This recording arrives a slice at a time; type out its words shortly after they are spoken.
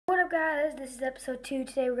guys, this is episode 2.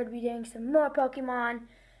 Today we're going to be doing some more Pokemon,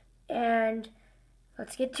 and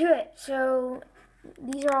let's get to it. So,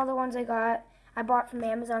 these are all the ones I bought from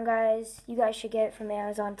Amazon, guys. You guys should get it from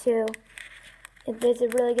Amazon, too. It's a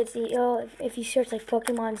really good deal. If you search, like,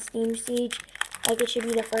 Pokemon Steam Siege, like, it should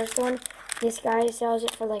be the first one. This guy sells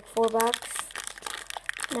it for, like, $4,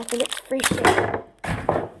 and I think it's free shipping.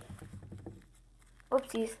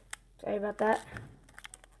 Oopsies. Sorry about that.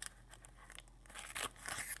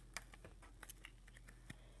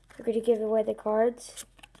 We're going to give away the cards.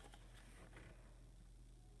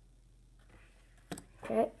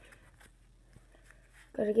 Okay.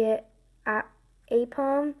 Going to get a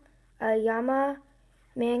Apom, a Yama,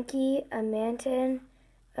 Mankey, a Manton,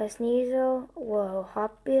 a Sneasel, whoa,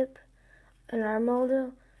 Hoppip, an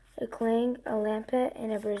Armoldo, a Kling, a Lampet,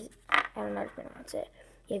 and a I don't know how to pronounce it.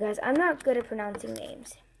 Yeah, guys, I'm not good at pronouncing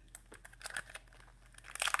names.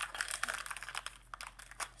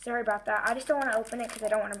 Sorry about that. I just don't want to open it because I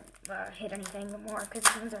don't want to hit anything more because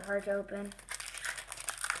these ones are hard to open.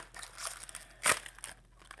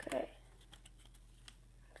 Okay.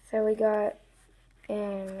 So we got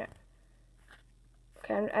in...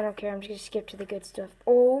 Okay, I don't care. I'm just going to skip to the good stuff.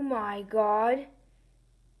 Oh my god.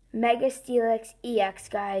 Mega Steelix EX,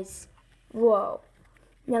 guys. Whoa.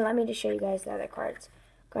 Now let me just show you guys the other cards.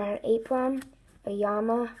 Got an Apom, a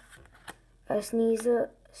Yama, a Sneasel,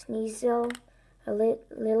 a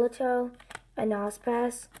Lilito, a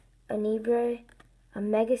Nospass, a Nibre, a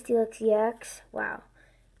Mega Steelix EX, wow,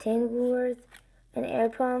 Tangleworth, an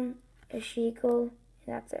Airpump, a Sheikle,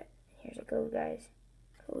 and that's it. Here's a code, guys.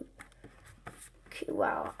 Code. Okay,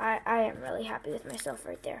 wow, I am really happy with myself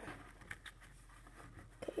right there.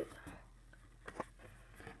 Okay.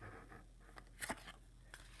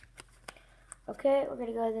 Okay, we're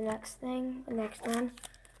gonna go to the next one.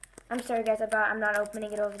 I'm sorry, guys, I'm not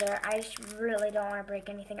opening it over there. I just really don't want to break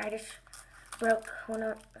anything. I just broke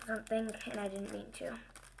something, and I didn't mean to.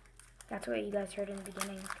 That's what you guys heard in the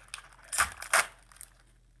beginning.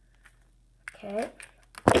 Okay.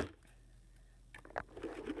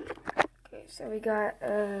 Okay, so we got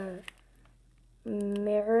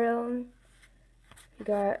Marilyn. We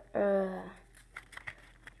got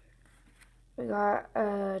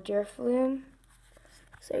Duraflume.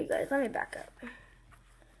 So you guys, let me back up.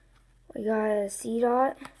 We got a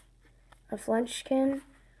Seedot, a Flunchkin,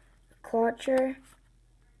 a Clawcher,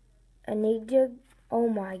 a Nigdig. Oh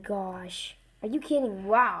my gosh. Are you kidding?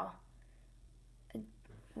 Wow.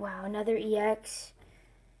 Wow, another EX.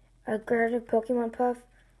 A Guarded Pokemon Puff,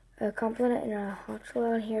 a Compliment, and a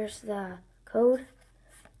Hotwell. And here's the code.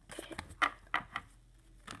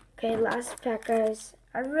 Okay, last pack, guys.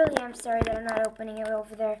 I really am sorry that I'm not opening it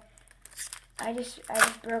over there. I just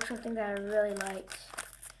broke something that I really liked.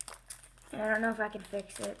 And I don't know if I can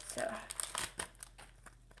fix it, so.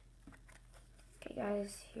 Okay,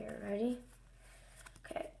 guys, here, ready?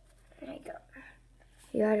 Okay, there you go.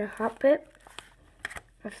 You got a Hoppip,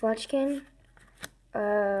 a Flutchkin,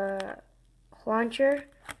 a Launcher,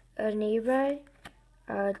 a Nibre,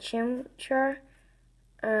 a Chimchar,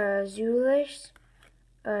 a Zulish,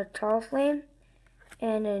 a Tallflame,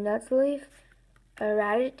 and a Nutleaf, a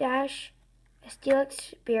Rattata, a Steelix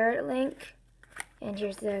Spirit Link, and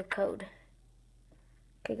here's the code.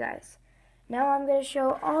 Okay, guys. Now I'm going to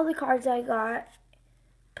show all the cards I got,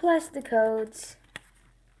 plus the codes.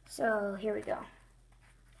 So, here we go.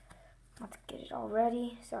 Let's get it all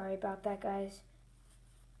ready. Sorry about that, guys.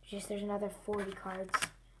 There's another 40 cards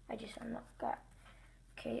I just got.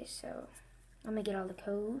 Okay, so, let me get all the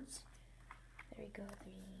codes. There we go.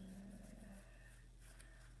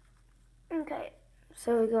 Okay,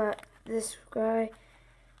 so we got this guy.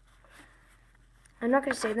 I'm not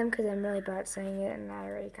going to say them because I'm really bad at saying it, and I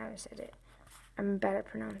already kind of said it. I'm bad at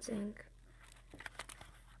pronouncing.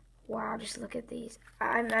 Wow, just look at these.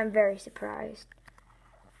 I'm very surprised.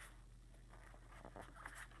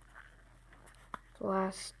 The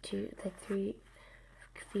last three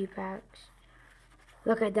few packs.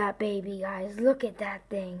 Look at that baby, guys. Look at that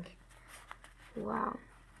thing. Wow.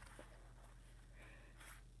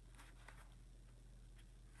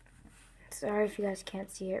 Sorry if you guys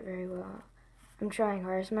can't see it very well. I'm trying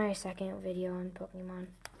hard. It's my second video on Pokemon.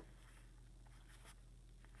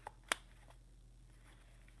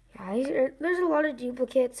 Yeah, there's a lot of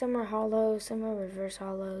duplicates. Some are hollows, some are reverse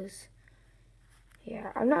hollows.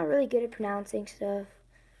 Yeah, I'm not really good at pronouncing stuff.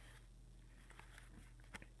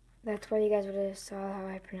 That's why you guys would have saw how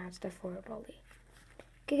I pronounced stuff horribly.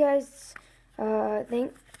 Okay, guys. Oh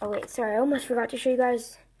wait, sorry. I almost forgot to show you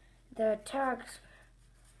guys the tags.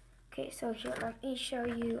 Okay, so here, let me show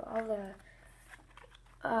you all the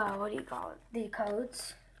what do you call it? The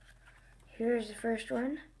codes. Here's the first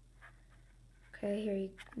one. Okay,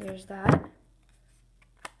 there's that.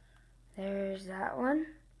 There's that one.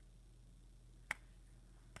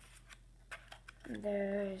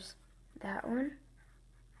 There's that one.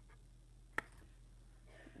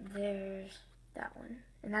 There's that one.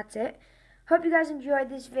 And that's it. Hope you guys enjoyed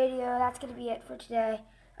this video. That's going to be it for today.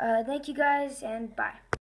 Thank you guys, and bye.